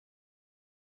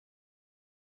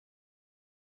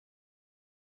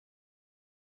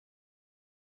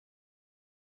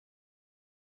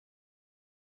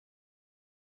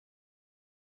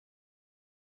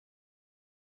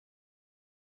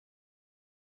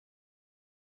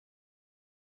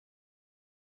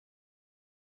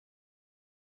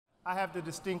I have the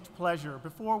distinct pleasure,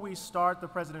 before we start the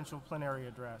presidential plenary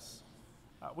address,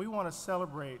 we want to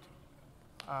celebrate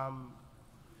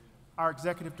our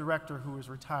executive director who is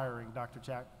retiring, Dr.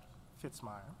 Jack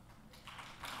Fitzmyer.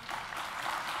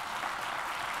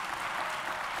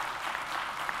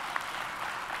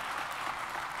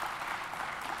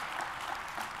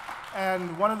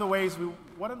 And one of the ways we've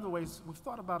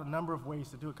thought about a number of ways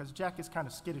to do it, because Jack is kind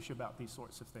of skittish about these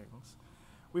sorts of things.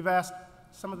 We've asked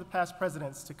some of the past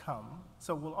presidents to come.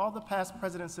 So will all the past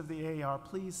presidents of the AAR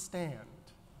please stand?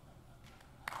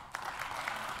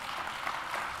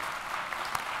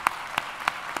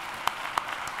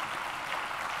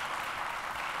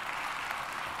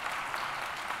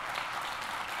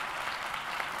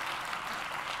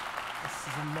 This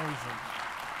is amazing.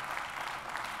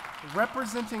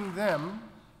 Representing them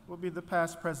will be the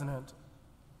past president,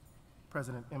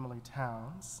 President Emily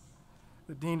Towns,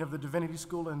 the Dean of the Divinity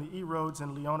School in the E. Rhodes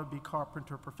and Leona B.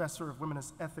 Carpenter Professor of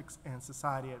Women's Ethics and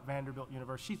Society at Vanderbilt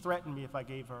University. She threatened me if I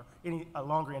gave her a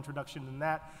longer introduction than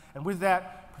that. And with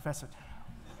that, Professor Towns.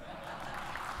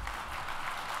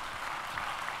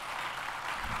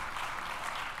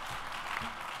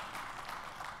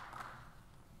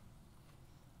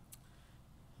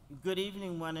 Good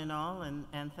evening, one and all,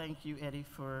 and thank you, Eddie,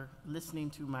 for listening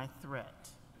to my threat.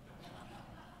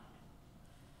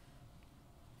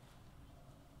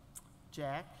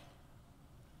 Jack,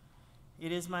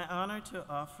 it is my honor to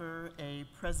offer a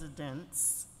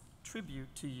president's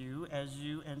tribute to you as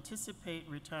you anticipate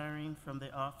retiring from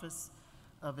the office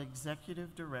of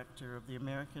Executive Director of the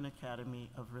American Academy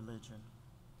of Religion.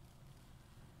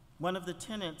 One of the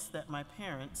tenets that my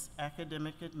parents,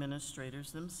 academic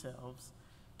administrators themselves,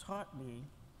 taught me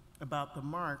about the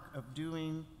mark of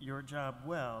doing your job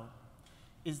well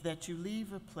is that you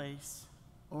leave a place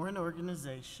or an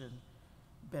organization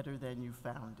better than you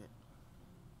found it.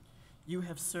 You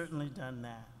have certainly done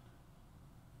that.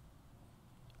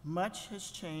 Much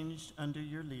has changed under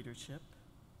your leadership.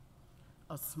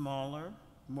 A smaller,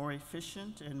 more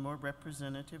efficient, and more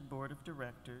representative board of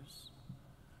directors,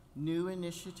 new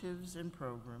initiatives and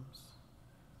programs,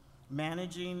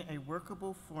 managing a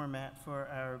workable format for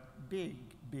our big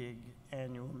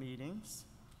annual meetings,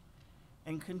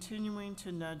 and continuing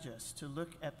to nudge us to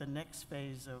look at the next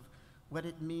phase of what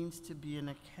it means to be an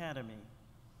academy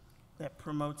that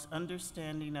promotes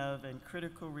understanding of and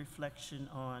critical reflection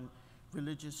on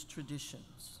religious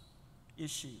traditions,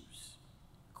 issues,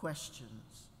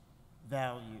 questions,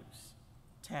 values,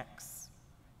 texts,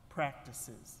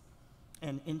 practices,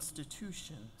 and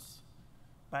institutions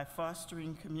by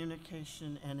fostering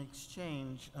communication and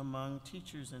exchange among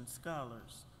teachers and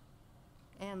scholars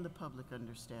and the public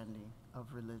understanding of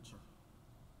religion.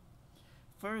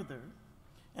 Further,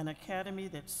 an academy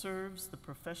that serves the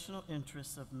professional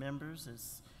interests of members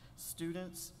as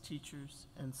students, teachers,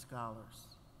 and scholars.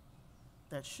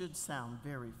 That should sound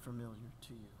very familiar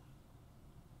to you.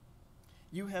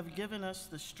 You have given us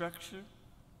the structure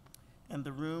and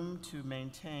the room to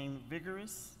maintain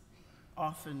vigorous,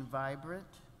 often vibrant,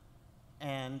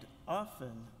 and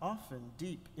often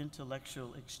deep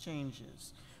intellectual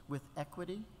exchanges with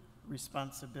equity,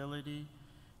 responsibility,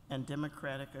 and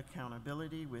democratic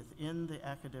accountability within the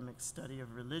academic study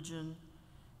of religion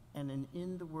and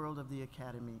in the world of the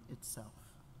academy itself.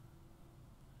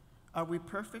 Are we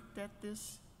perfect at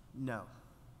this? No.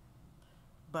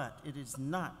 But it is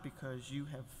not because you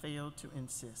have failed to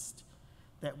insist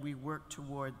that we work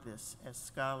toward this as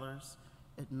scholars,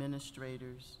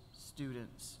 administrators,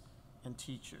 students, and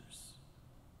teachers.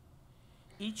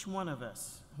 Each one of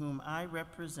us whom I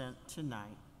represent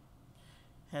tonight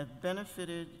have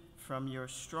benefited from your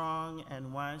strong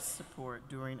and wise support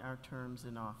during our terms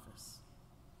in office.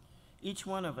 Each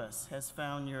one of us has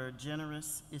found your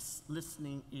generous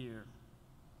listening ear.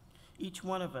 Each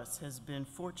one of us has been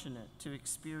fortunate to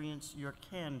experience your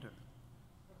candor,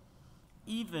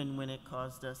 even when it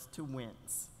caused us to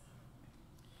wince.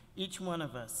 Each one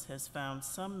of us has found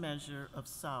some measure of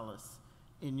solace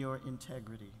in your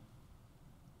integrity.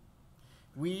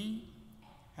 We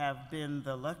have been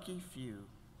the lucky few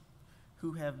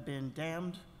who have been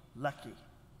damned lucky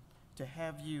to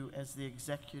have you as the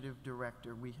executive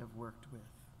director we have worked with.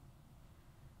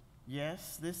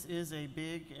 Yes, this is a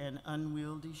big and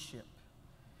unwieldy ship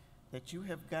that you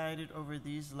have guided over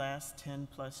these last 10+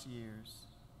 years.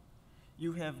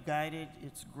 You have guided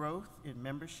its growth in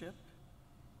membership,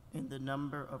 in the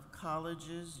number of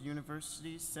colleges,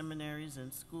 universities, seminaries,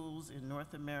 and schools in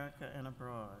North America and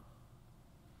abroad.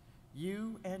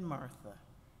 You and Martha,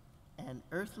 an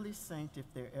earthly saint if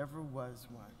there ever was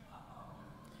one,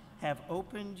 have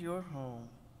opened your home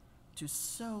to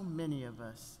so many of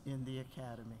us in the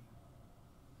academy.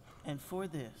 And for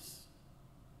this,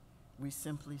 we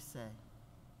simply say,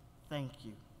 thank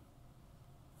you,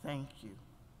 thank you,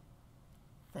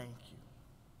 thank you.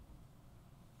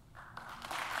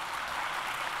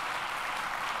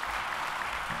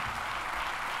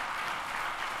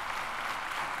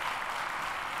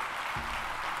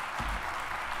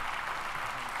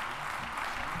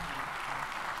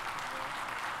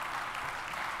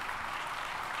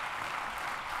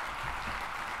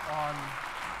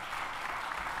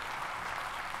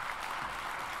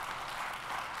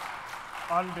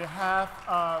 On behalf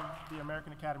of the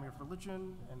American Academy of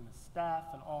Religion and the staff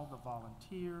and all the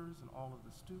volunteers and all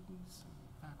of the students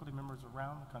and faculty members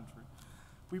around the country,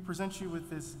 we present you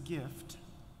with this gift.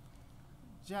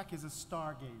 Jack is a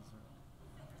stargazer,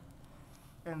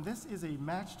 and this is a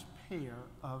matched pair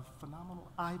of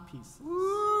phenomenal eyepieces.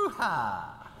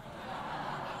 Woo-ha!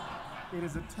 It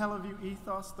is a Teleview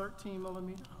Ethos 13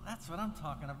 millimeter. Oh, that's what I'm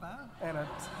talking about. And a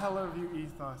Teleview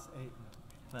Ethos 8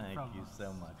 millimeter. Thank you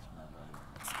so much, my brother.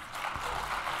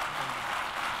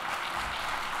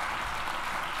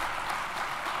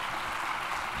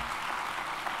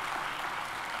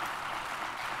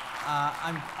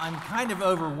 I'm kind of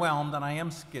overwhelmed, and I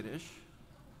am skittish.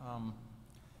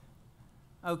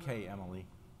 Okay, Emily,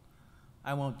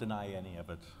 I won't deny any of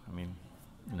it. I mean,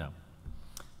 no.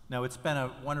 No, it's been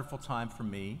a wonderful time for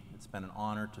me. It's been an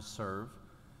honor to serve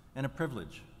and a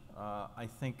privilege. I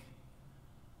think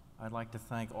I'd like to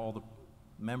thank all the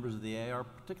members of the AR,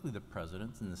 particularly the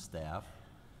presidents and the staff,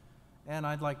 and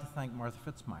I'd like to thank Martha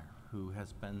Fitzmyer, who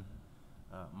has been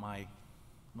my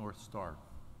North Star.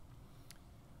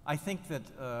 I think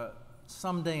that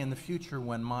someday in the future,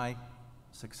 when my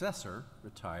successor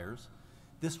retires,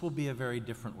 this will be a very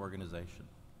different organization.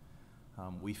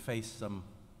 We face some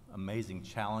amazing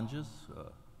challenges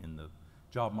in the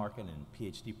job market and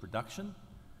PhD production,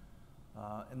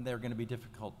 and they're going to be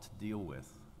difficult to deal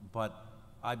with. But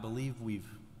I believe we've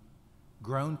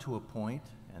grown to a point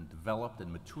and developed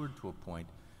and matured to a point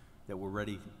that we're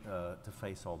ready to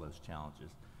face all those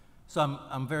challenges. So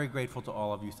I'm very grateful to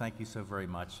all of you. Thank you so very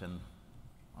much, and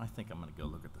I think I'm going to go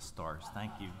look at the stars.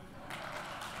 Thank you.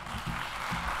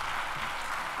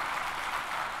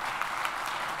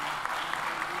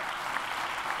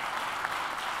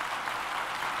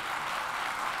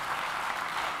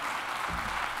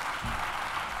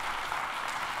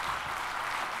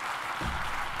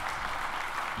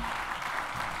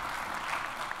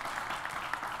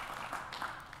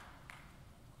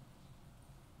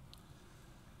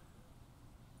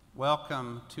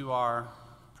 Welcome to our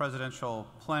presidential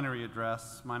plenary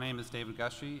address. My name is David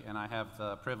Gushy, and I have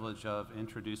the privilege of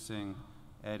introducing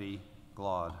Eddie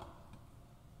Glaude.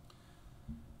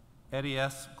 Eddie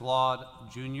S. Glaude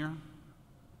Jr.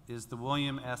 is the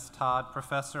William S. Todd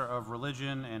Professor of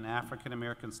Religion and African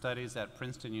American Studies at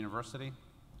Princeton University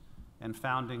and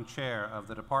founding chair of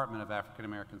the Department of African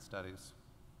American Studies.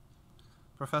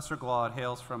 Professor Glaude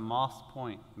hails from Moss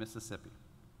Point, Mississippi,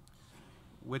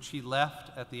 which he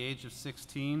left at the age of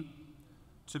 16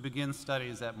 to begin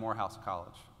studies at Morehouse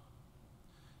College.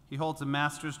 He holds a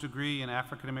master's degree in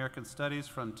African American Studies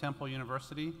from Temple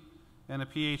University and a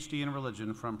PhD in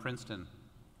religion from Princeton.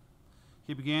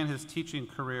 He began his teaching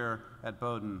career at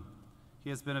Bowdoin. He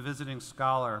has been a visiting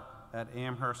scholar at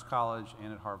Amherst College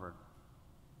and at Harvard.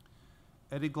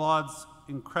 Eddie Glaude's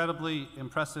incredibly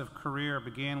impressive career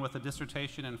began with a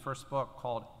dissertation and first book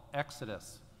called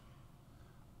Exodus,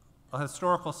 a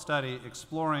historical study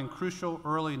exploring crucial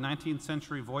early 19th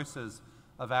century voices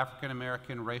of African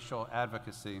American racial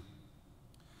advocacy.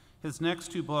 His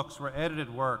next two books were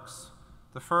edited works,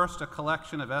 the first a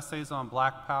collection of essays on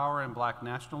Black power and Black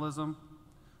nationalism,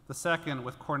 the second,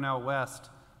 with Cornel West,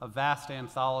 a vast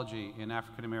anthology in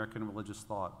African American religious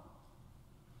thought.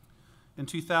 In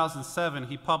 2007,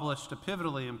 he published a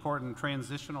pivotally important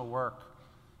transitional work,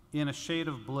 In a Shade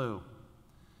of Blue.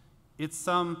 It's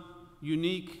some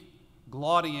unique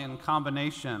Glaudian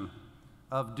combination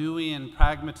of Dewey and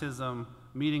pragmatism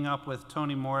meeting up with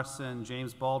Toni Morrison,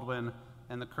 James Baldwin,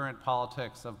 and the current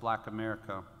politics of Black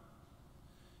America.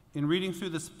 In reading through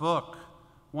this book,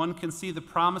 one can see the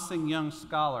promising young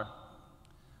scholar,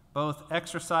 both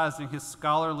exercising his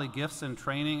scholarly gifts and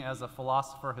training as a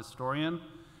philosopher historian,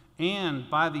 and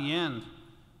by the end,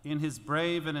 in his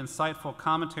brave and insightful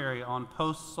commentary on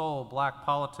post-soul Black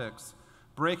politics,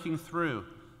 breaking through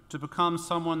to become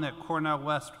someone that Cornel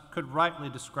West could rightly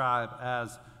describe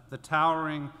as the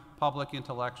towering public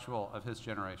intellectual of his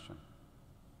generation.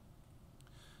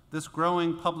 This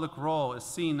growing public role is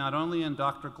seen not only in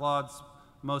Dr. Glaude's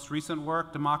most recent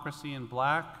work, Democracy in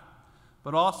Black,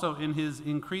 but also in his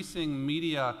increasing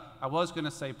media, I was going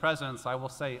to say presence, I will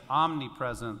say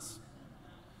omnipresence,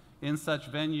 in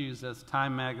such venues as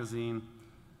Time Magazine,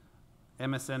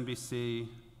 MSNBC,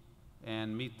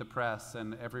 and Meet the Press,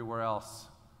 and everywhere else.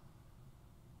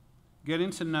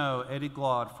 Getting to know Eddie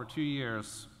Glaude for 2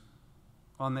 years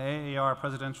on the AAR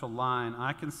presidential line,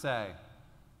 I can say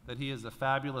that he is a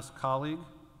fabulous colleague,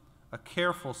 a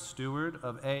careful steward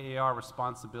of AAR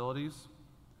responsibilities,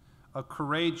 a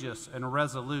courageous and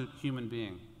resolute human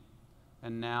being,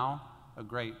 and now a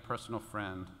great personal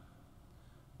friend.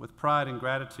 With pride and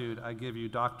gratitude, I give you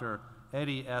Dr.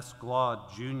 Eddie S.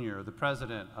 Glaude Jr., the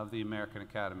President of the American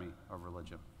Academy of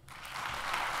Religion.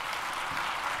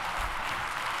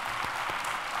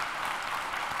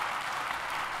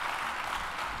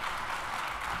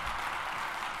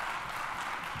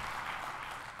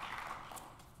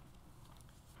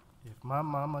 If my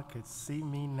mama could see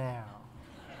me now.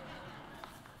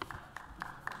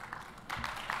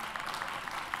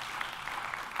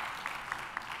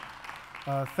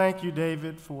 Thank you,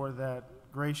 David, for that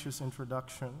gracious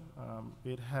introduction.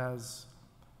 It has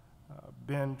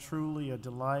been truly a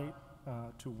delight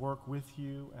to work with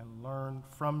you and learn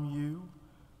from you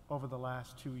over the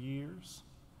last 2 years.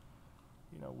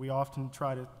 You know, we often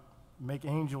try to make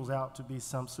angels out to be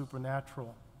some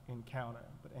supernatural encounter,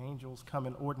 but angels come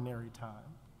in ordinary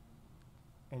time,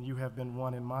 and you have been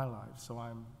one in my life, so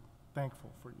I'm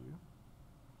thankful for you.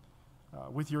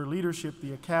 With your leadership,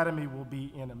 the Academy will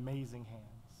be in amazing hands.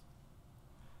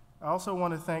 I also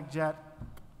want to thank Jack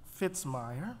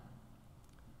Fitzmyer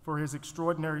for his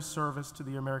extraordinary service to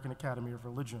the American Academy of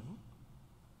Religion.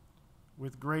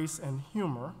 With grace and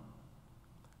humor,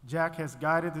 Jack has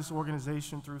guided this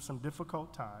organization through some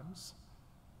difficult times.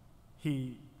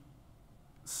 He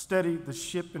steadied the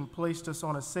ship and placed us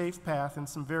on a safe path in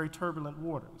some very turbulent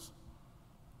waters.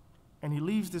 And he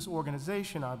leaves this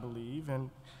organization, I believe,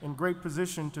 in great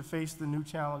position to face the new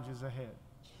challenges ahead.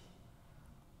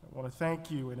 I want to thank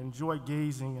you and enjoy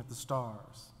gazing at the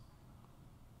stars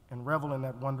and revel in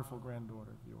that wonderful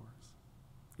granddaughter of yours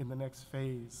in the next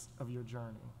phase of your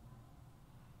journey.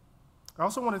 I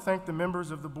also want to thank the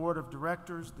members of the board of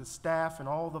directors, the staff, and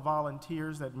all the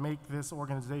volunteers that make this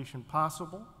organization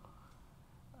possible.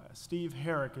 Steve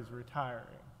Herrick is retiring,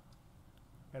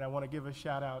 and I want to give a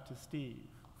shout out to Steve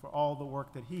for all the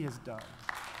work that he has done.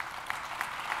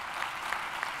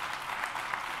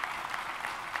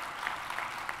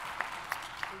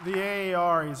 The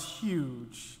AAR is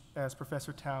huge, as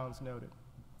Professor Towns noted,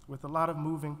 with a lot of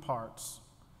moving parts,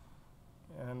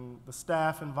 and the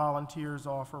staff and volunteers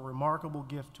offer a remarkable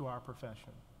gift to our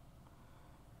profession.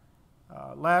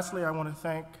 Lastly, I want to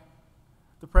thank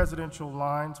the presidential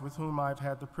lines with whom I've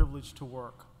had the privilege to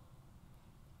work.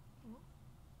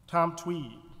 Tom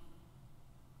Tweed,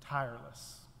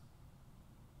 tireless,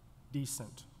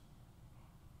 decent.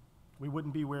 We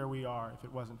wouldn't be where we are if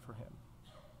it wasn't for him.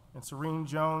 And Serene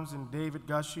Jones and David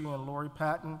Gushy and Lori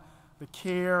Patton, the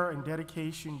care and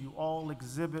dedication you all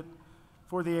exhibit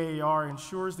for the AAR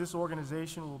ensures this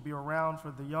organization will be around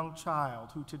for the young child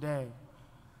who today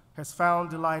has found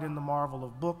delight in the marvel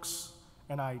of books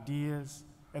and ideas,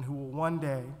 and who will one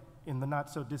day, in the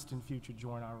not-so-distant future,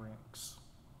 join our ranks.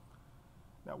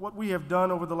 Now, what we have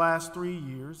done over the last 3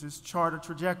 years is chart a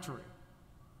trajectory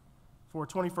for a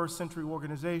 21st century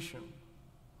organization.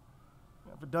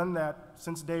 I've done that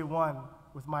since day one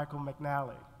with Michael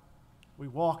McNally. We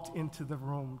walked into the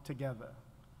room together,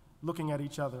 looking at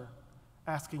each other,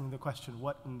 asking the question,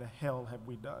 what in the hell have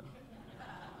we done?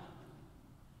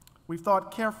 We've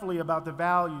thought carefully about the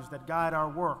values that guide our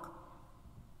work,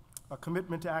 a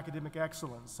commitment to academic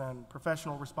excellence and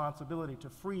professional responsibility, to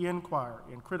free inquiry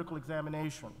and critical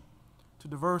examination, to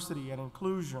diversity and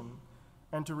inclusion,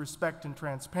 and to respect and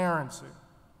transparency.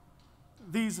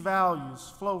 These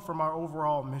values flow from our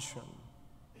overall mission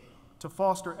to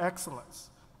foster excellence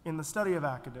in the study of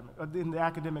the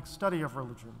academic study of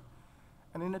religion,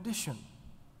 and in addition,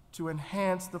 to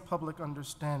enhance the public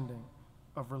understanding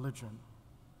of religion.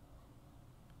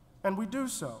 And we do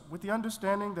so with the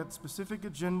understanding that specific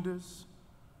agendas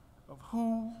of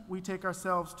who we take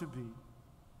ourselves to be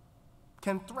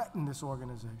can threaten this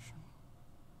organization.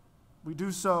 We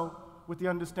do so with the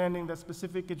understanding that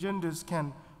specific agendas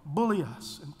can bully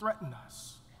us and threaten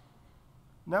us.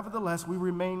 Nevertheless, we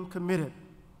remain committed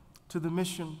to the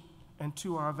mission and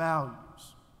to our values.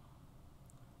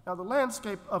 Now, the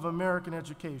landscape of American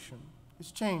education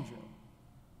is changing.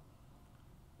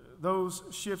 Those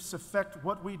shifts affect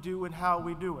what we do and how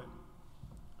we do it.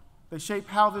 They shape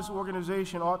how this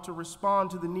organization ought to respond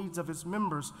to the needs of its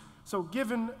members. So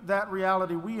given that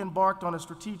reality, we embarked on a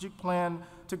strategic plan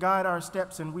to guide our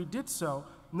steps, and we did so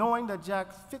knowing that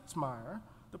Jack Fitzmyer,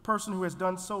 the person who has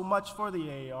done so much for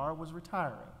the AAR, was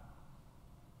retiring.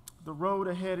 The road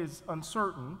ahead is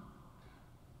uncertain.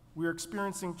 We are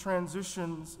experiencing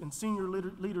transitions in senior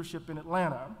leadership in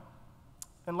Atlanta.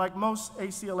 And like most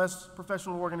ACLS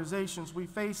professional organizations, we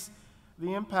face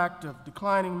the impact of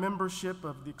declining membership,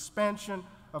 of the expansion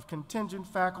of contingent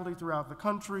faculty throughout the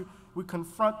country. We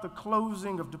confront the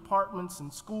closing of departments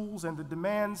and schools and the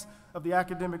demands of the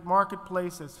academic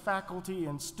marketplace as faculty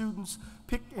and students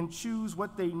pick and choose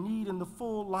what they need in the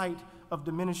full light of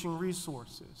diminishing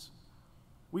resources.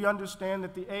 We understand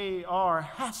that the AAR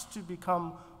has to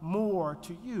become more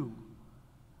to you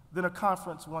than a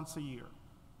conference once a year.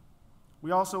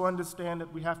 We also understand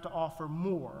that we have to offer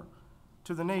more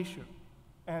to the nation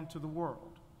and to the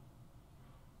world.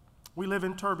 We live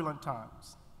in turbulent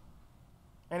times,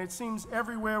 and it seems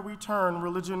everywhere we turn,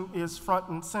 religion is front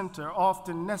and center,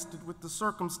 often nested with the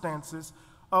circumstances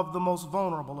of the most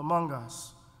vulnerable among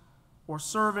us, or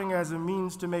serving as a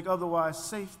means to make otherwise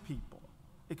safe people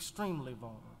extremely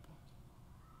vulnerable.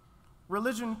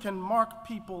 Religion can mark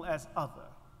people as other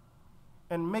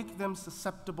and make them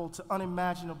susceptible to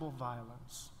unimaginable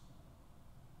violence.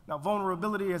 Now,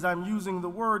 vulnerability, as I'm using the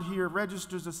word here,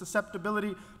 registers a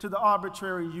susceptibility to the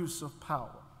arbitrary use of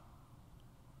power.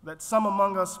 That some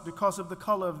among us, because of the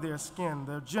color of their skin,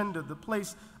 their gender, the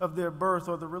place of their birth,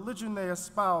 or the religion they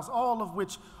espouse, all of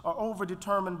which are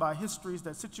overdetermined by histories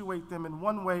that situate them in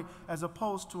one way as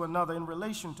opposed to another in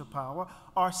relation to power,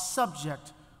 are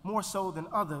subject, more so than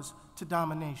others, to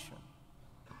domination.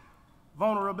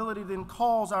 Vulnerability then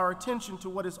calls our attention to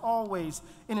what is always,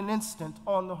 in an instant,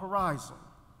 on the horizon.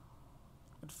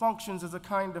 It functions as a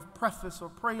kind of preface or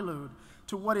prelude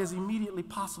to what is immediately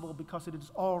possible because it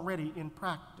is already in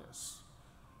practice,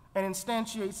 and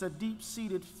instantiates a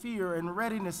deep-seated fear and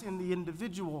readiness in the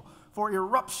individual for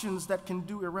eruptions that can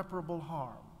do irreparable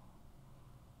harm.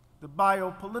 The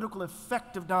biopolitical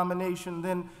effect of domination,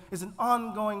 then, is an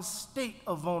ongoing state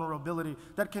of vulnerability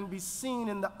that can be seen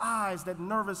in the eyes that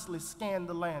nervously scan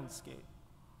the landscape,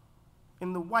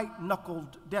 in the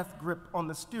white-knuckled death grip on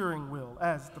the steering wheel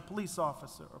as the police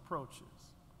officer approaches,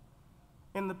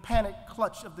 in the panic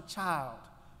clutch of the child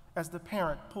as the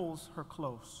parent pulls her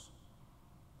close.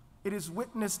 It is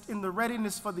witnessed in the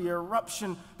readiness for the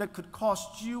eruption that could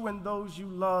cost you and those you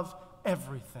love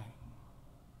everything.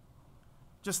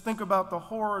 Just think about the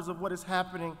horrors of what is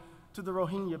happening to the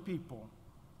Rohingya people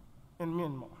in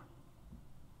Myanmar.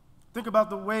 Think about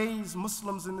the ways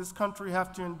Muslims in this country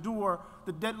have to endure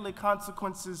the deadly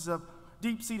consequences of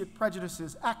deep-seated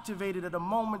prejudices activated at a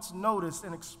moment's notice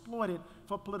and exploited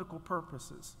for political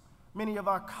purposes. Many of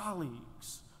our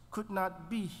colleagues could not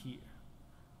be here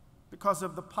because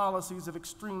of the policies of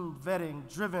extreme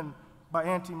vetting driven by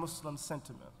anti-Muslim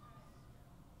sentiment.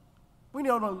 We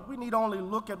need only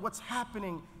look at what's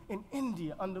happening in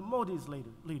India under Modi's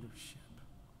leadership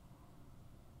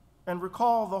and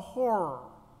recall the horror,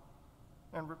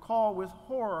 and recall with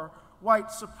horror white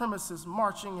supremacists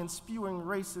marching and spewing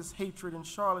racist hatred in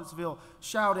Charlottesville,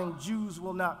 shouting, "Jews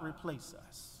will not replace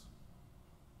us."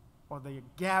 Or they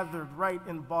gathered right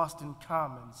in Boston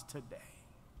Commons today.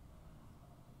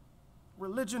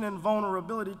 Religion and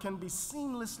vulnerability can be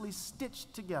seamlessly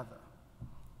stitched together.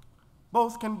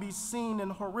 Both can be seen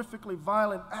in horrifically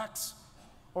violent acts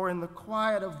or in the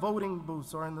quiet of voting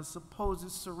booths or in the supposed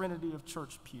serenity of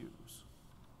church pews.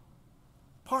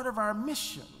 Part of our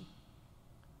mission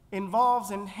involves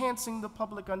enhancing the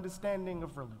public understanding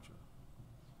of religion,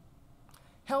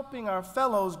 helping our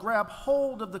fellows grab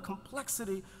hold of the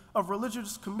complexity of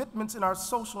religious commitments in our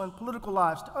social and political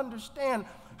lives, to understand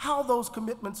how those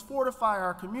commitments fortify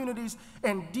our communities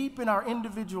and deepen our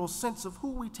individual sense of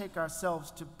who we take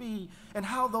ourselves to be, and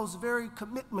how those very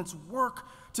commitments work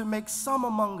to make some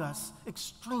among us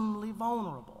extremely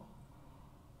vulnerable.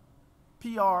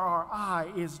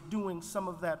 PRRI is doing some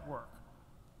of that work.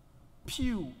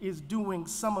 Pew is doing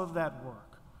some of that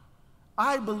work.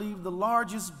 I believe the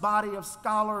largest body of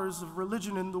scholars of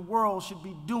religion in the world should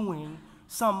be doing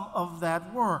some of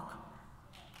that work.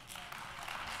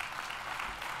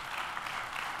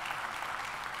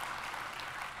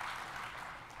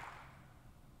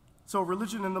 So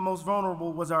religion and the most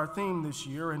vulnerable was our theme this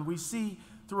year, and we see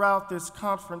throughout this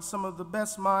conference some of the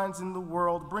best minds in the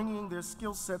world bringing their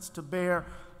skill sets to bear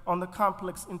on the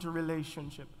complex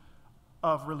interrelationship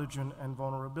of religion and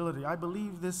vulnerability. I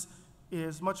believe this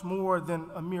is much more than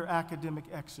a mere academic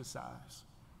exercise.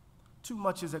 Too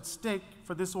much is at stake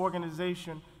for this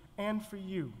organization and for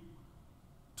you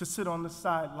to sit on the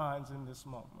sidelines in this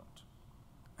moment.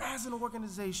 As an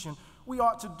organization, we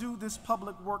ought to do this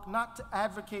public work not to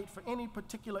advocate for any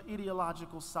particular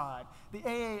ideological side. The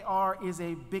AAR is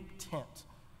a big tent,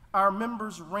 Our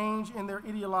members range in their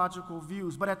ideological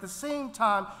views, but at the same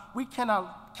time, we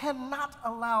cannot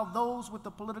allow those with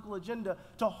the political agenda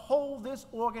to hold this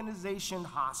organization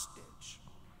hostage,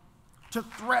 to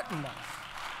threaten us,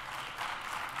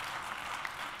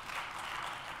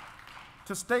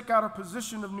 to stake out a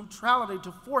position of neutrality,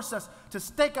 to force us to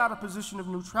stake out a position of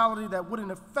neutrality that would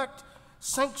in effect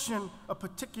sanction a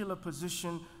particular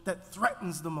position that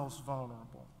threatens the most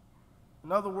vulnerable.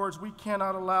 In other words, we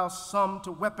cannot allow some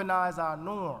to weaponize our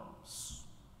norms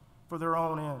for their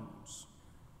own ends.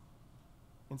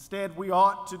 Instead, we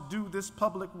ought to do this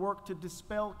public work to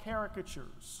dispel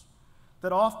caricatures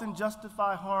that often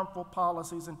justify harmful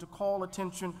policies and to call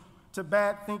attention to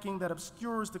bad thinking that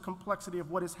obscures the complexity of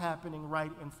what is happening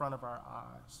right in front of our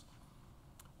eyes.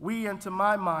 We, and to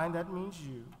my mind, that means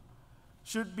you,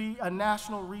 should be a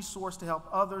national resource to help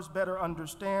others better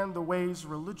understand the ways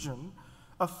religion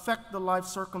affect the life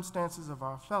circumstances of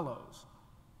our fellows.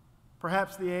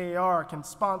 Perhaps the AAR can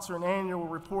sponsor an annual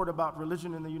report about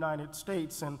religion in the United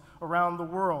States and around the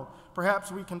world.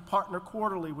 Perhaps we can partner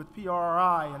quarterly with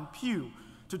PRI and Pew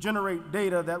to generate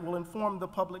data that will inform the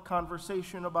public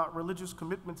conversation about religious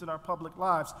commitments in our public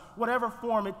lives. Whatever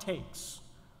form it takes,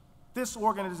 this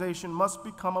organization must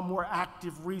become a more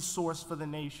active resource for the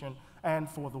nation and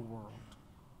for the world.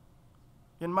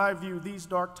 In my view, these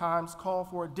dark times call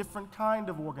for a different kind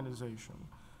of organization,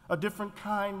 a different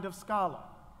kind of scholar.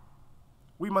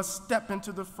 We must step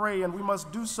into the fray, and we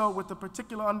must do so with a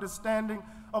particular understanding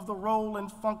of the role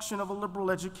and function of a liberal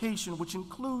education, which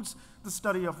includes the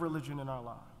study of religion in our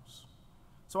lives.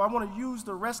 So I want to use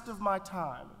the rest of my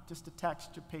time, just to tax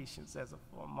your patience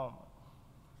for a moment,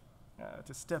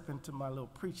 to step into my little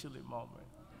preacherly moment,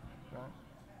 right?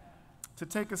 To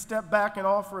take a step back and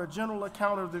offer a general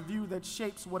account of the view that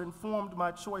shapes what informed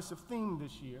my choice of theme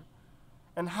this year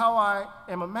and how I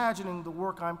am imagining the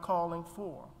work I'm calling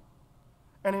for.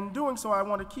 And in doing so, I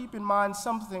want to keep in mind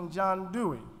something John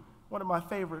Dewey, one of my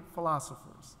favorite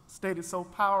philosophers, stated so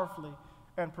powerfully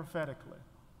and prophetically.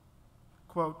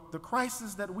 Quote, "The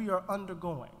crisis that we are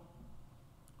undergoing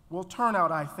will turn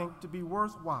out, I think, to be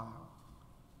worthwhile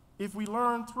if we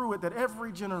learn through it that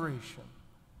every generation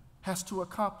has to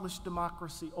accomplish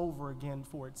democracy over again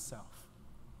for itself.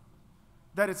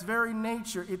 That its very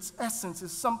nature, its essence,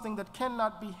 is something that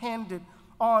cannot be handed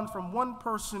on from one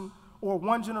person or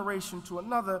one generation to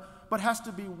another, but has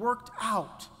to be worked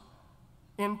out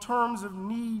in terms of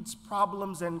needs,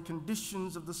 problems, and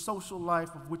conditions of the social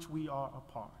life of which we are a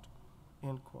part."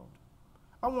 End quote.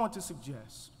 I want to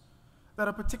suggest that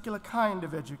a particular kind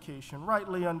of education,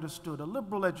 rightly understood, a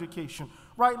liberal education,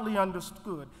 rightly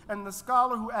understood, and the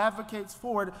scholar who advocates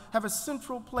for it have a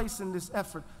central place in this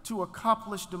effort to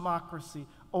accomplish democracy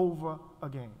over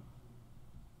again.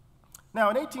 Now,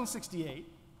 in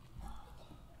 1868,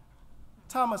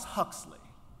 Thomas Huxley,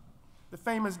 the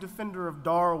famous defender of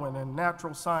Darwin and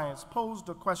natural science, posed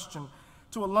a question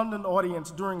to a London audience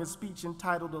during a speech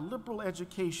entitled "A Liberal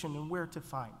Education and Where to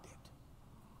Find It."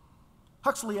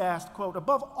 Huxley asked, quote,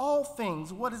 "Above all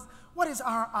things, what is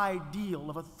our ideal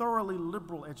of a thoroughly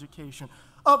liberal education,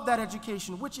 of that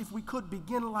education which, if we could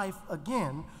begin life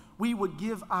again, we would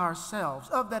give ourselves,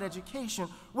 of that education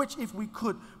which, if we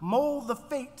could mold the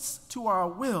fates to our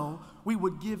will, we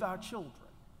would give our children,"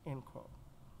 end quote.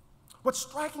 What's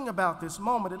striking about this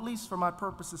moment, at least for my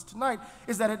purposes tonight,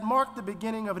 is that it marked the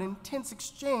beginning of an intense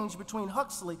exchange between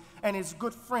Huxley and his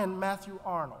good friend Matthew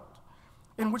Arnold,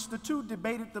 in which the two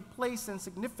debated the place and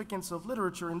significance of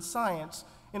literature and science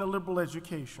in a liberal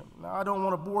education. Now, I don't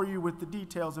want to bore you with the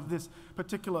details of this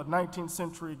particular 19th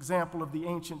century example of the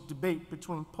ancient debate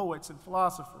between poets and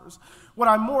philosophers. What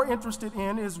I'm more interested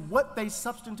in is what they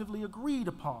substantively agreed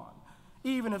upon,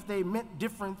 even if they meant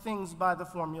different things by the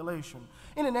formulation.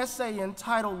 In an essay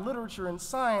entitled "Literature and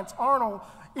Science," Arnold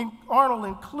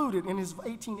included in his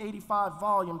 1885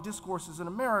 volume, Discourses in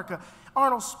America,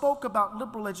 Arnold spoke about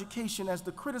liberal education as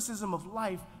the criticism of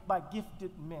life by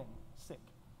gifted men.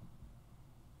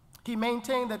 He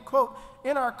maintained that, quote,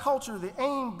 "In our culture, the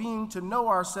aim being to know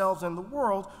ourselves and the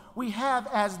world, we have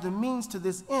as the means to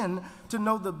this end to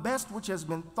know the best which has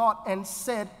been thought and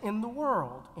said in the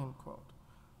world," end quote.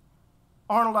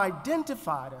 Arnold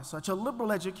identified as such a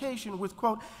liberal education with,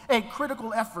 quote, "a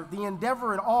critical effort, the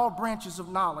endeavor in all branches of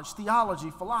knowledge,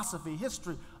 theology, philosophy,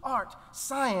 history, art,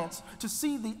 science, to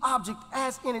see the object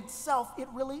as in itself it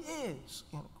really is,"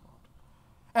 end quote.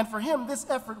 And for him, this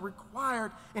effort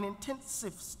required an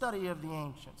intensive study of the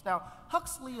ancients. Now,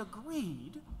 Huxley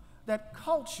agreed that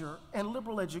culture and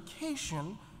liberal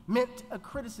education meant a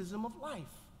criticism of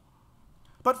life.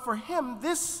 But for him,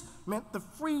 this meant the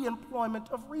free employment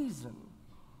of reason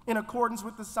in accordance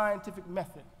with the scientific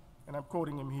method And I'm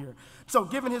quoting him here. So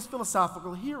given his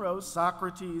philosophical heroes,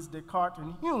 Socrates, Descartes,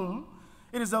 and Hume,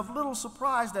 it is of little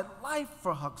surprise that life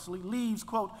for Huxley leaves,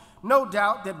 quote, no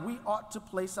doubt that we ought to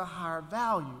place a higher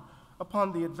value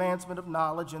upon the advancement of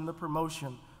knowledge and the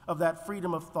promotion of that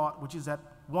freedom of thought which is at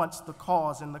once the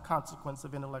cause and the consequence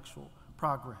of intellectual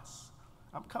progress.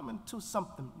 I'm coming to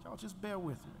something. Y'all just bear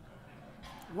with me.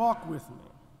 Walk with me.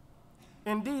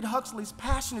 Indeed, Huxley's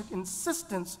passionate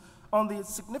insistence on the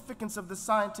significance of the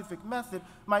scientific method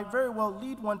might very well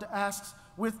lead one to ask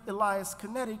with Elias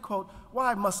Canetti, quote,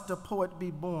 why must a poet be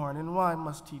born and why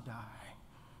must he die?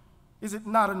 Is it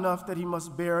not enough that he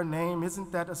must bear a name?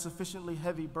 Isn't that a sufficiently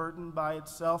heavy burden by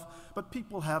itself? But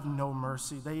people have no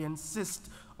mercy. They insist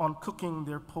on cooking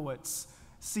their poets,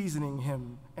 seasoning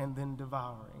him, and then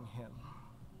devouring him.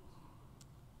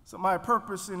 So my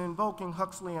purpose in invoking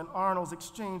Huxley and Arnold's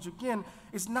exchange again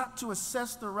is not to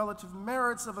assess the relative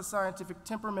merits of a scientific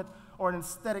temperament or an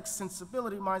aesthetic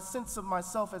sensibility. My sense of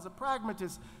myself as a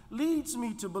pragmatist leads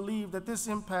me to believe that this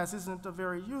impasse isn't a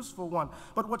very useful one.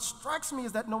 But what strikes me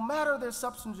is that no matter their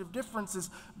substantive differences,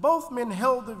 both men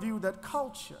held the view that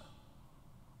culture,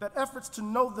 that efforts to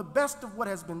know the best of what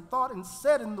has been thought and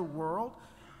said in the world,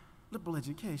 liberal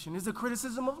education, is a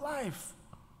criticism of life.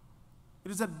 It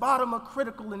is at bottom a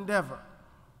critical endeavor.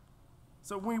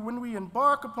 So when we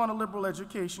embark upon a liberal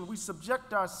education, we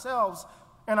subject ourselves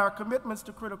and our commitments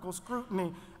to critical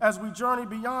scrutiny as we journey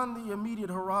beyond the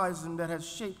immediate horizon that has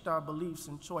shaped our beliefs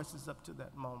and choices up to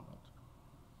that moment.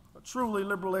 A truly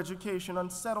liberal education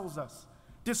unsettles us,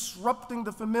 disrupting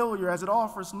the familiar as it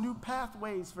offers new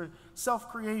pathways for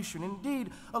self-creation.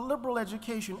 Indeed, a liberal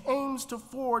education aims to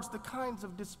forge the kinds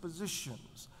of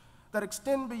dispositions that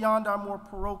extend beyond our more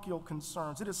parochial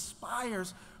concerns. It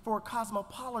aspires for a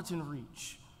cosmopolitan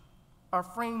reach. Our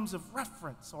frames of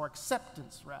reference, or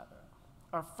acceptance rather,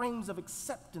 our frames of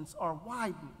acceptance are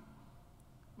widened.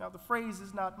 Now the phrase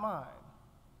is not mine.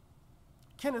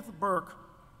 Kenneth Burke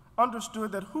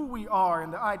understood that who we are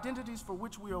and the identities for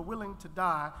which we are willing to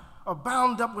die are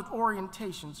bound up with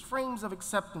orientations, frames of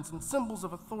acceptance, and symbols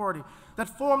of authority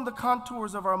that form the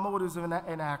contours of our motives and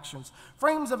actions.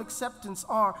 Frames of acceptance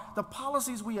are the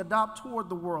policies we adopt toward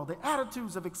the world, the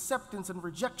attitudes of acceptance and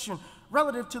rejection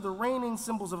relative to the reigning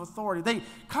symbols of authority. They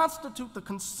constitute the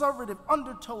conservative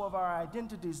undertow of our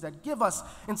identities that give us,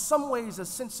 in some ways, a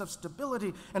sense of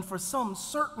stability and for some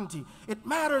certainty. It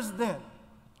matters then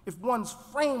if one's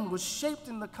frame was shaped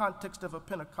in the context of a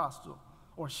Pentecostal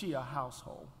or Shia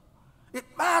household. It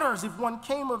matters if one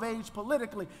came of age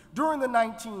politically during the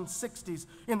 1960s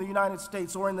in the United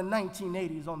States or in the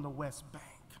 1980s on the West Bank.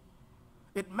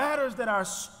 It matters that our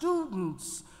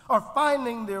students are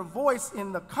finding their voice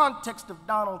in the context of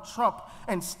Donald Trump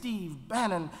and Steve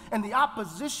Bannon and the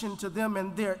opposition to them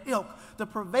and their ilk, the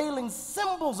prevailing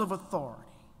symbols of authority.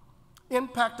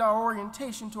 Impact our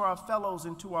orientation to our fellows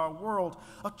and to our world.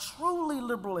 A truly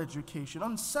liberal education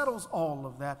unsettles all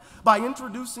of that by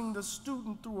introducing the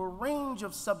student through a range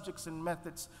of subjects and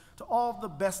methods to all the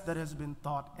best that has been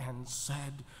thought and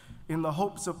said in the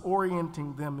hopes of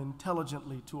orienting them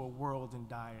intelligently to a world in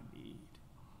dire need.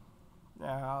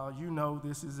 Now, you know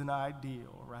this is an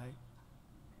ideal, right?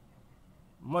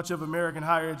 Much of American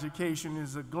higher education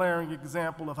is a glaring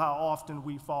example of how often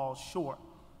we fall short.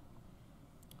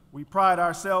 We pride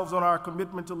ourselves on our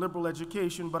commitment to liberal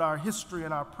education, but our history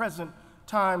and our present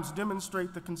times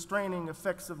demonstrate the constraining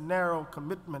effects of narrow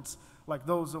commitments like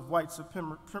those of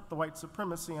the white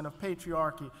supremacy and of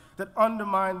patriarchy that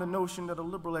undermine the notion that a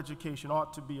liberal education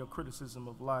ought to be a criticism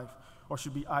of life or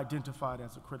should be identified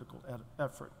as a critical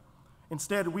effort.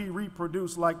 Instead, we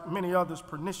reproduce, like many others,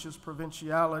 pernicious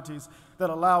provincialities that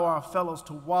allow our fellows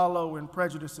to wallow in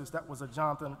prejudices. That was a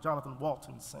Jonathan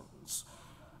Walton sentence.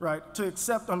 Right, to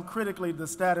accept uncritically the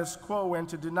status quo and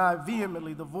to deny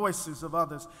vehemently the voices of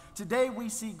others. Today we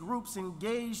see groups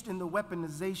engaged in the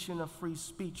weaponization of free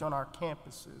speech on our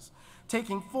campuses,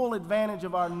 taking full advantage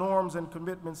of our norms and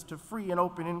commitments to free and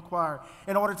open inquiry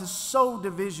in order to sow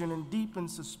division and deepen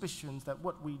suspicions that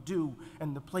what we do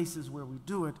and the places where we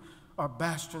do it are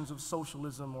bastions of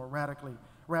socialism or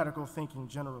radical thinking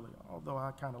generally, although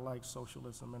I kind of like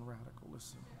socialism and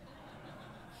radicalism.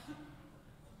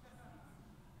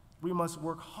 We must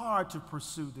work hard to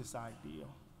pursue this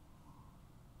ideal.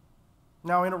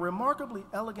 Now, in a remarkably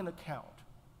elegant account,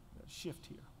 shift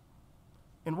here,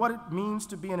 in what it means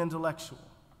to be an intellectual,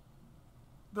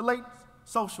 the late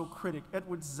social critic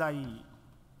Edward Said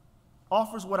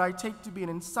offers what I take to be an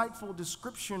insightful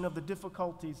description of the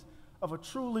difficulties of a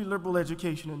truly liberal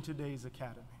education in today's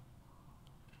academy.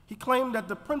 He claimed that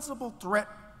the principal threat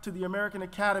to the American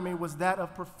academy was that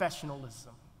of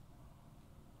professionalism.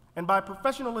 And by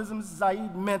professionalism,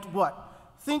 Said meant what?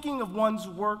 Thinking of one's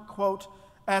work, quote,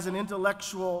 as an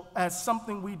intellectual, as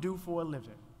something we do for a living.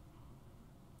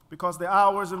 Because the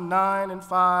hours of 9 and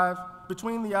 5,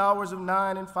 between the hours of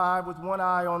 9 and 5, with one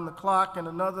eye on the clock and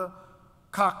another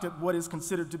cocked at what is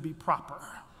considered to be proper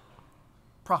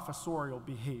professorial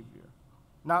behavior.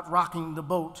 Not rocking the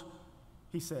boat,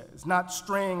 he says, not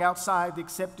straying outside the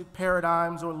accepted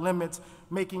paradigms or limits,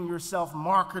 making yourself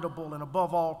marketable and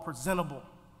above all presentable,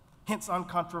 hence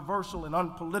uncontroversial and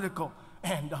unpolitical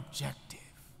and objective,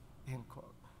 end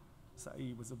quote.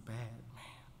 Said was a bad man.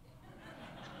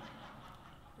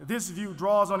 This view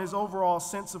draws on his overall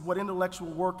sense of what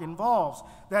intellectual work involves.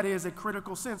 That is, a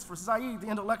critical sense. For Said, the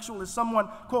intellectual is someone,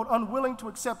 quote, unwilling to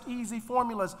accept easy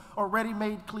formulas or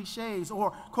ready-made cliches,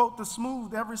 or, quote, the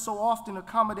smooth, every so often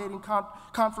accommodating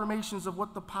confirmations of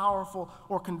what the powerful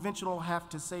or conventional have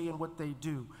to say and what they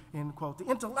do, end quote.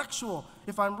 The intellectual,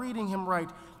 if I'm reading him right,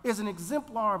 is an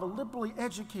exemplar of a liberally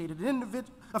educated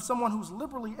individual, of someone who's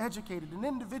liberally educated, an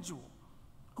individual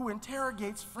who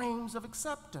interrogates frames of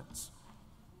acceptance.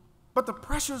 But the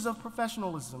pressures of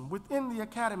professionalism within the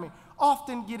academy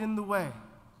often get in the way.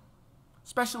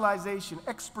 Specialization,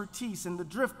 expertise, and the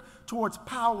drift towards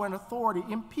power and authority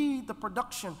impede the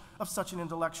production of such an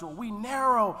intellectual. We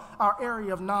narrow our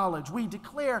area of knowledge. We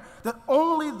declare that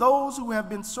only those who have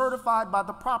been certified by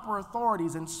the proper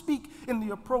authorities and speak in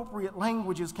the appropriate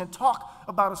languages can talk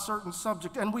about a certain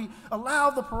subject, and we allow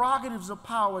the prerogatives of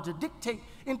power to dictate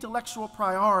intellectual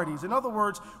priorities. In other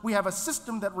words, we have a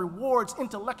system that rewards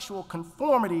intellectual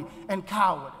conformity and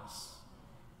cowardice,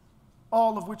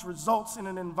 all of which results in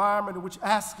an environment in which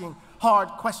asking hard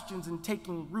questions and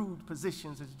taking rude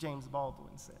positions, as James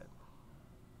Baldwin said,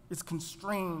 is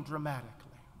constrained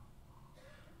dramatically.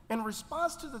 In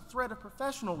response to the threat of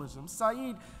professionalism,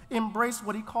 Said embraced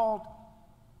what he called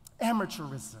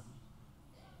amateurism.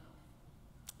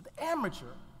 The amateur,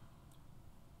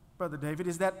 Brother David,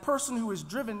 is that person who is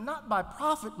driven not by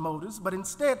profit motives, but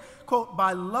instead, quote,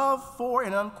 by love for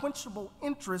and unquenchable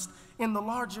interest in the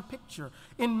larger picture,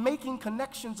 in making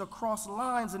connections across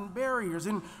lines and barriers,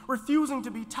 in refusing to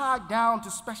be tied down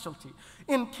to specialty,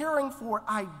 in caring for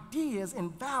ideas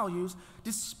and values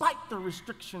despite the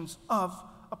restrictions of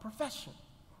a profession.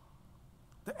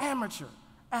 The amateur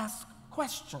asks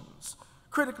questions,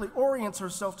 critically orients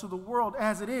herself to the world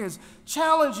as it is,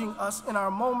 challenging us in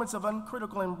our moments of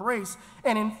uncritical embrace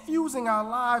and infusing our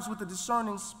lives with a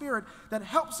discerning spirit that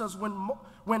helps us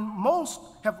when most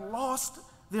have lost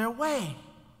their way.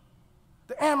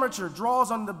 The amateur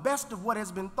draws on the best of what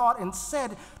has been thought and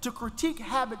said to critique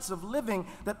habits of living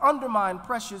that undermine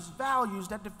precious values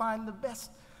that define the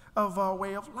best of our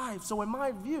way of life. So in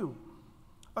my view,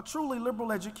 a truly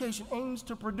liberal education aims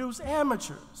to produce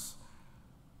amateurs,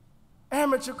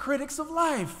 amateur critics of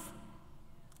life.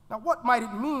 Now, what might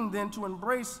it mean then to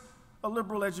embrace a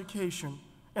liberal education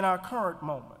in our current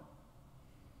moment,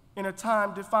 in a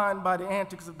time defined by the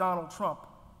antics of Donald Trump,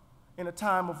 in a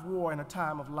time of war and a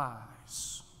time of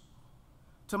lies?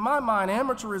 To my mind,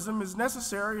 amateurism is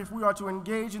necessary if we are to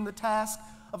engage in the task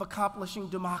of accomplishing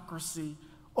democracy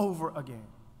over again.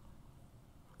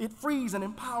 It frees and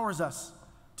empowers us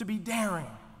to be daring,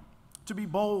 to be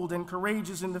bold and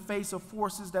courageous in the face of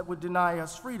forces that would deny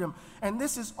us freedom. And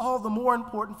this is all the more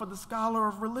important for the scholar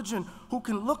of religion who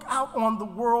can look out on the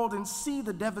world and see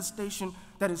the devastation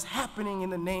that is happening in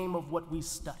the name of what we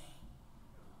study.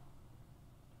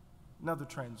 Another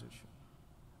transition.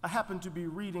 I happened to be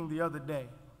reading the other day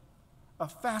a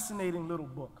fascinating little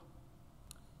book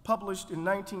published in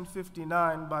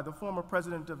 1959 by the former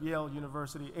president of Yale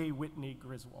University, A. Whitney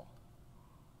Griswold.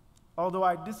 Although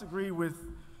I disagree with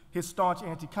his staunch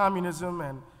anti-communism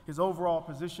and his overall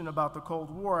position about the Cold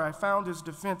War, I found his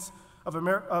defense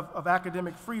of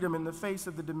academic freedom in the face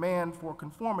of the demand for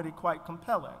conformity quite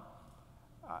compelling.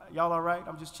 Y'all all right?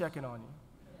 I'm just checking on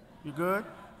you. You good?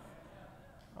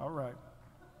 All right.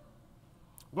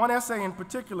 One essay in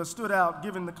particular stood out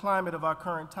given the climate of our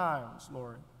current times,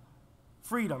 Lori.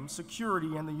 Freedom,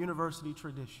 security, and the university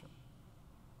tradition.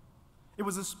 It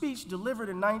was a speech delivered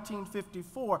in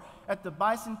 1954 at the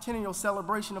bicentennial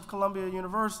celebration of Columbia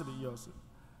University, Joseph.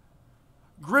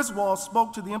 Griswold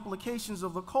spoke to the implications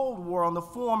of the Cold War on the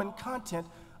form and content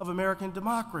of American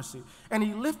democracy, and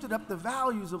he lifted up the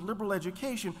values of liberal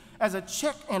education as a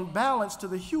check and balance to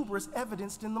the hubris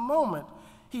evidenced in the moment.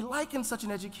 He likened such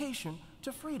an education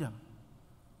to freedom.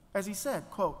 As he said,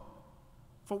 quote,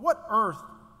 "For what earth,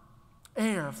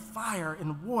 air, fire,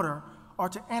 and water are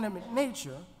to animate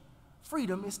nature,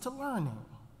 freedom is to learning.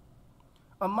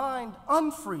 A mind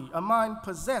unfree, a mind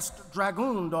possessed,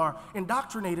 dragooned, or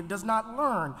indoctrinated does not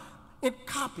learn. It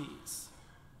copies.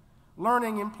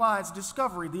 Learning implies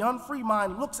discovery. The unfree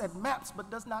mind looks at maps but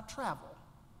does not travel.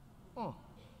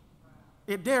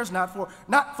 It dares not,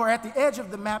 for at the edge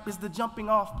of the map is the jumping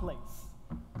off place.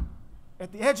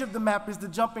 At the edge of the map is the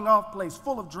jumping off place,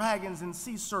 full of dragons and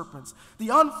sea serpents. The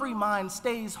unfree mind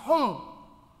stays home,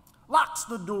 locks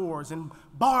the doors and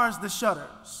bars the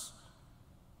shutters.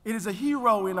 It is a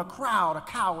hero in a crowd, a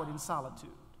coward in solitude.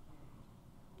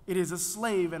 It is a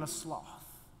slave and a sloth,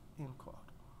 end quote.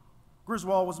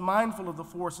 Griswold was mindful of the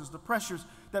forces, the pressures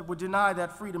that would deny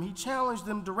that freedom. He challenged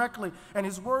them directly, and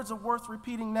his words are worth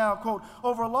repeating now, quote,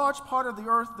 "Over a large part of the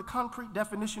earth, the concrete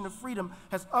definition of freedom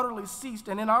has utterly ceased,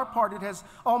 and in our part it has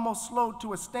almost slowed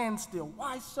to a standstill.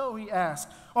 Why so?" he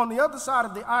asked. "On the other side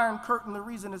of the Iron Curtain, the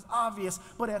reason is obvious,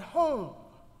 but at home,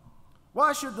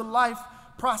 why should the life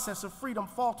process of freedom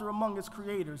falter among its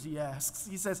creators?" he asks.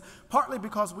 He says, "Partly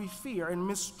because we fear and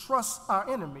mistrust our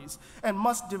enemies and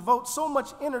must devote so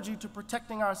much energy to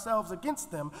protecting ourselves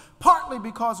against them, partly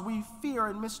because we fear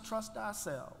and mistrust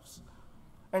ourselves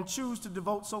and choose to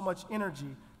devote so much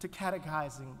energy to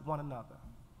catechizing one another."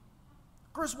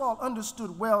 Griswold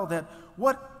understood well that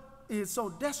what is so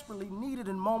desperately needed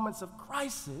in moments of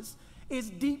crisis is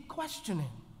deep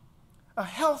questioning, a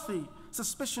healthy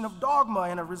suspicion of dogma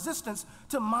and a resistance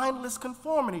to mindless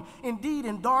conformity. Indeed,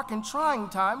 in dark and trying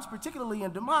times, particularly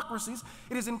in democracies,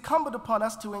 it is incumbent upon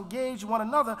us to engage one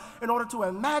another in order to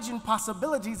imagine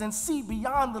possibilities and see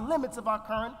beyond the limits of our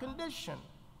current condition.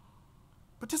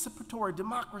 Participatory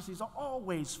democracies are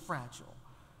always fragile,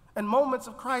 and moments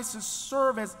of crisis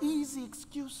serve as easy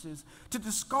excuses to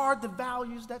discard the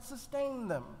values that sustain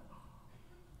them.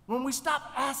 When we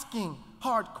stop asking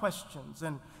hard questions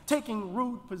and taking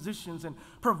rude positions and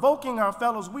provoking our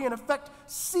fellows, we in effect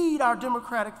cede our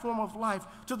democratic form of life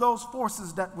to those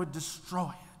forces that would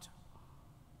destroy it.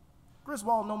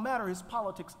 Griswold, no matter his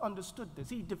politics, understood this.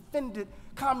 He defended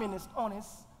communists on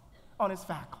his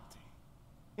faculty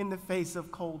in the face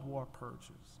of Cold War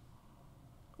purges.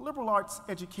 Liberal arts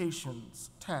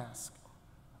education's task,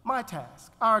 my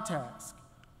task, our task,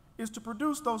 is to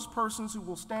produce those persons who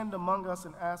will stand among us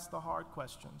and ask the hard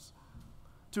questions,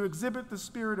 to exhibit the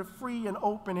spirit of free and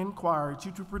open inquiry,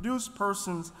 to produce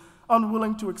persons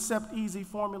unwilling to accept easy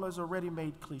formulas or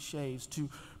ready-made cliches, to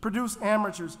produce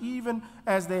amateurs even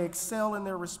as they excel in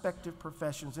their respective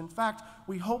professions. In fact,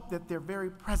 we hope that their very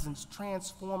presence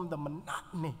transform the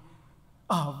monotony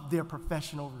of their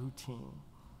professional routine,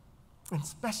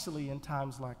 especially in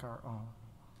times like our own.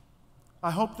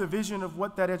 I hope the vision of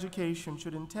what that education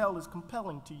should entail is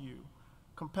compelling to you,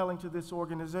 compelling to this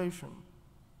organization.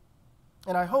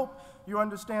 And I hope you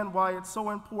understand why it's so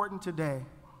important today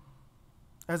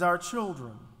as our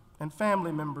children and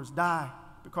family members die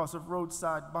because of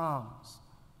roadside bombs,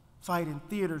 fight in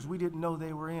theaters we didn't know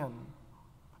they were in,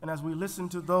 and as we listen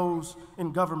to those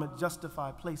in government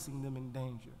justify placing them in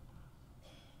danger.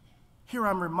 Here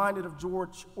I'm reminded of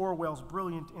George Orwell's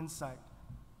brilliant insight.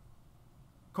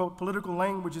 Quote, "Political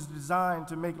language is designed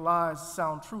to make lies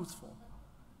sound truthful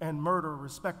and murder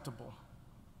respectable,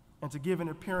 and to give an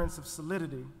appearance of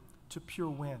solidity to pure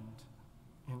wind,"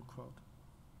 end quote.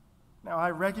 Now,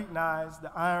 I recognize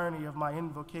the irony of my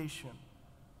invocation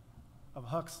of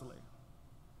Huxley,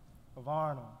 of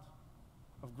Arnold,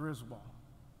 of Griswold,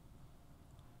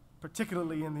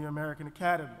 particularly in the American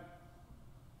Academy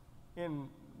in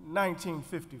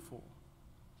 1954.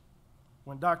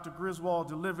 When Dr. Griswold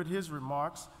delivered his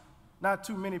remarks, not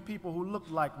too many people who looked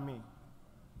like me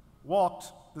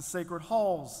walked the sacred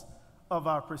halls of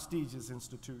our prestigious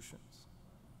institutions.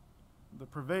 The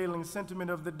prevailing sentiment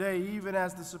of the day, even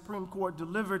as the Supreme Court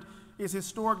delivered its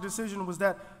historic decision, was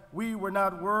that we were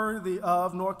not worthy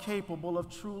of nor capable of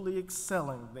truly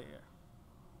excelling there.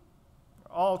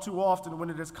 All too often, when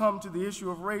it has come to the issue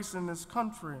of race in this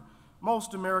country,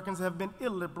 most Americans have been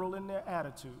illiberal in their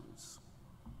attitudes,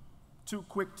 too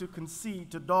quick to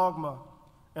concede to dogma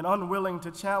and unwilling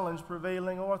to challenge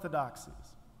prevailing orthodoxies.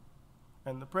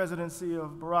 And the presidency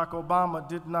of Barack Obama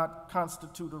did not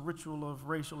constitute a ritual of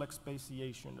racial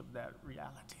expiation of that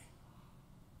reality.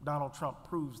 Donald Trump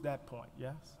proves that point,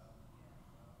 yes?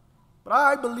 But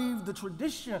I believe the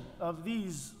tradition of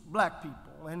these black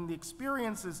people and the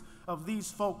experiences of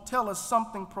these folk tell us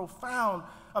something profound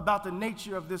about the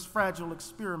nature of this fragile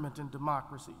experiment in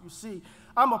democracy. You see,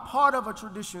 I'm a part of a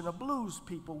tradition, a blues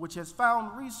people, which has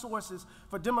found resources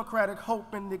for democratic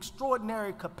hope in the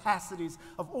extraordinary capacities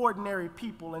of ordinary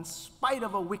people in spite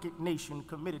of a wicked nation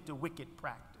committed to wicked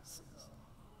practices.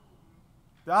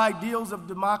 The ideals of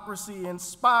democracy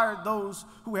inspired those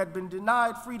who had been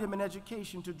denied freedom and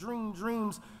education to dream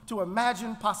dreams, to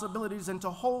imagine possibilities, and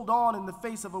to hold on in the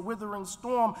face of a withering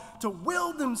storm, to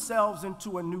will themselves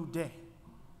into a new day.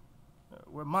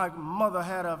 where my mother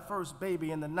had her first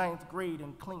baby in the 9th grade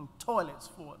and cleaned toilets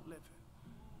for a living.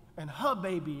 And her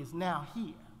baby is now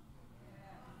here.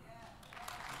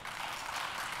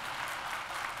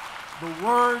 The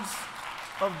words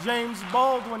of James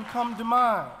Baldwin come to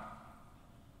mind.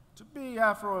 To be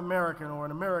Afro-American or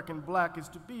an American black is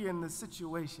to be in the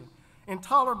situation,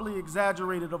 intolerably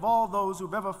exaggerated, of all those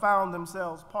who've ever found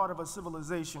themselves part of a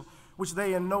civilization which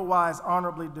they in no wise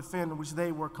honorably defend, which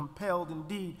they were compelled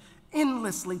indeed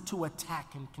endlessly to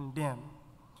attack and condemn,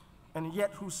 and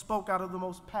yet who spoke out of the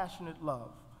most passionate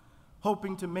love,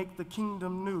 hoping to make the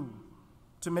kingdom new,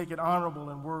 to make it honorable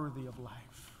and worthy of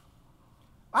life.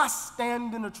 I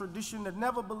stand in a tradition that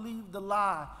never believed the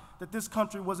lie that this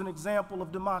country was an example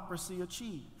of democracy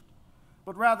achieved,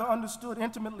 but rather understood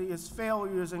intimately its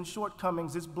failures and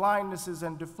shortcomings, its blindnesses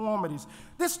and deformities.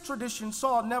 This tradition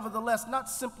saw, nevertheless, not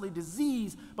simply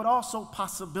disease, but also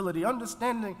possibility,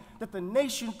 understanding that the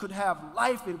nation could have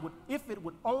life if it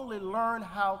would only learn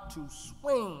how to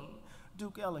swing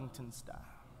Duke Ellington style.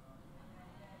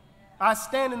 I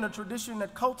stand in a tradition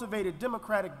that cultivated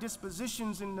democratic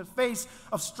dispositions in the face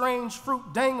of strange fruit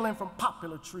dangling from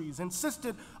popular trees,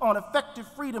 insisted on effective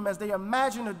freedom as they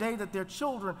imagined a day that their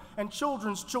children and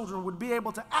children's children would be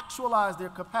able to actualize their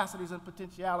capacities and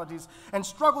potentialities, and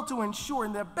struggled to ensure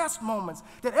in their best moments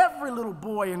that every little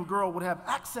boy and girl would have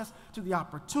access to the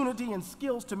opportunity and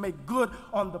skills to make good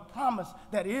on the promise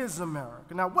that is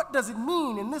America. Now, what does it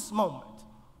mean in this moment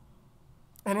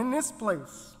and in this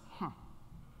place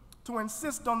to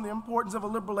insist on the importance of a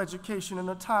liberal education in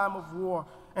a time of war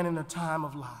and in a time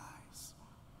of lies?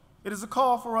 It is a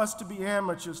call for us to be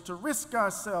amateurs, to risk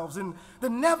ourselves in the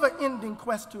never-ending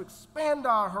quest to expand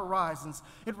our horizons.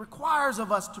 It requires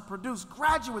of us to produce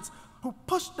graduates who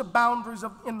push the boundaries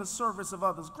in the service of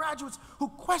others, graduates who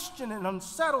question and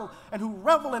unsettle and who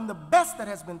revel in the best that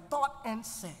has been thought and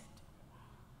said.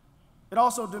 It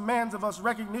also demands of us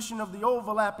recognition of the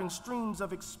overlapping streams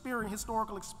of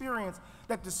historical experience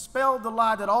that dispel the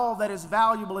lie that all that is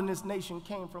valuable in this nation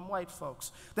came from white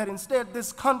folks, that instead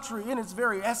this country in its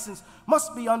very essence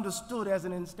must be understood as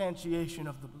an instantiation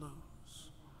of the blues.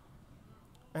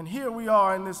 And here we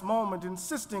are in this moment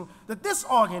insisting that this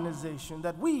organization,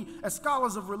 that we as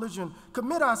scholars of religion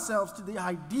commit ourselves to the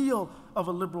ideal of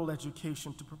a liberal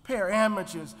education, to prepare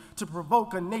amateurs, to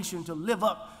provoke a nation to live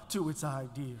up to its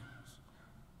ideals.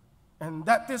 And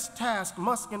that this task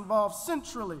must involve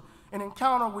centrally an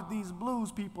encounter with these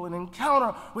blues people, an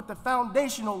encounter with the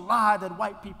foundational lie that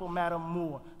white people matter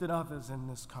more than others in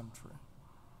this country.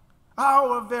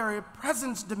 Our very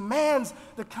presence demands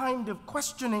the kind of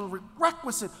questioning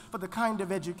requisite for the kind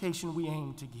of education we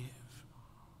aim to give.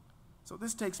 So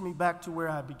this takes me back to where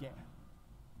I began.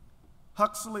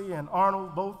 Huxley and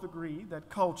Arnold both agree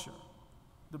that culture,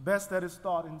 the best that is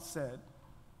thought and said,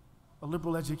 a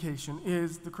liberal education,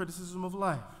 is the criticism of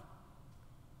life.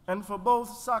 And for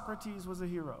both, Socrates was a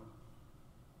hero.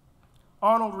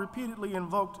 Arnold repeatedly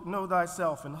invoked know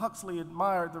thyself, and Huxley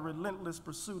admired the relentless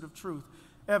pursuit of truth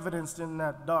evidenced in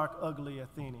that dark, ugly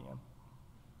Athenian.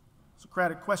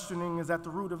 Socratic questioning is at the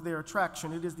root of their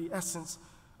attraction. It is the essence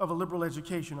of a liberal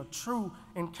education. A true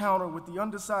encounter with the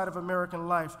underside of American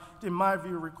life, in my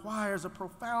view, requires a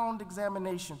profound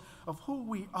examination of who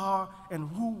we are and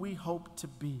who we hope to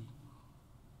be.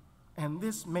 And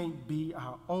this may be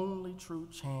our only true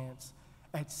chance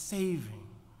at saving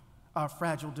our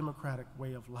fragile democratic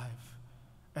way of life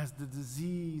as the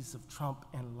disease of Trump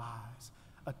and lies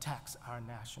attacks our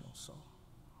national soul.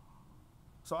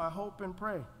 So I hope and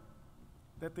pray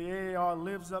that the AAR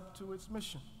lives up to its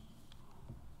mission.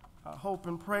 I hope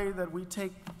and pray that we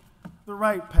take the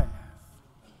right path.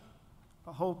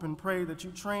 I hope and pray that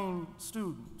you train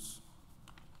students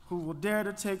who will dare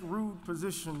to take rude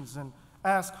positions and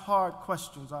ask hard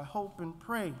questions. I hope and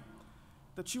pray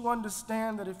that you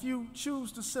understand that if you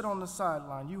choose to sit on the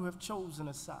sideline, you have chosen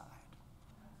a side.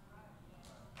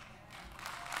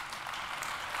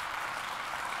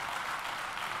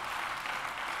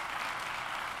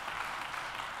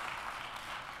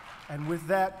 And with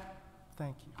that,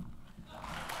 thank you.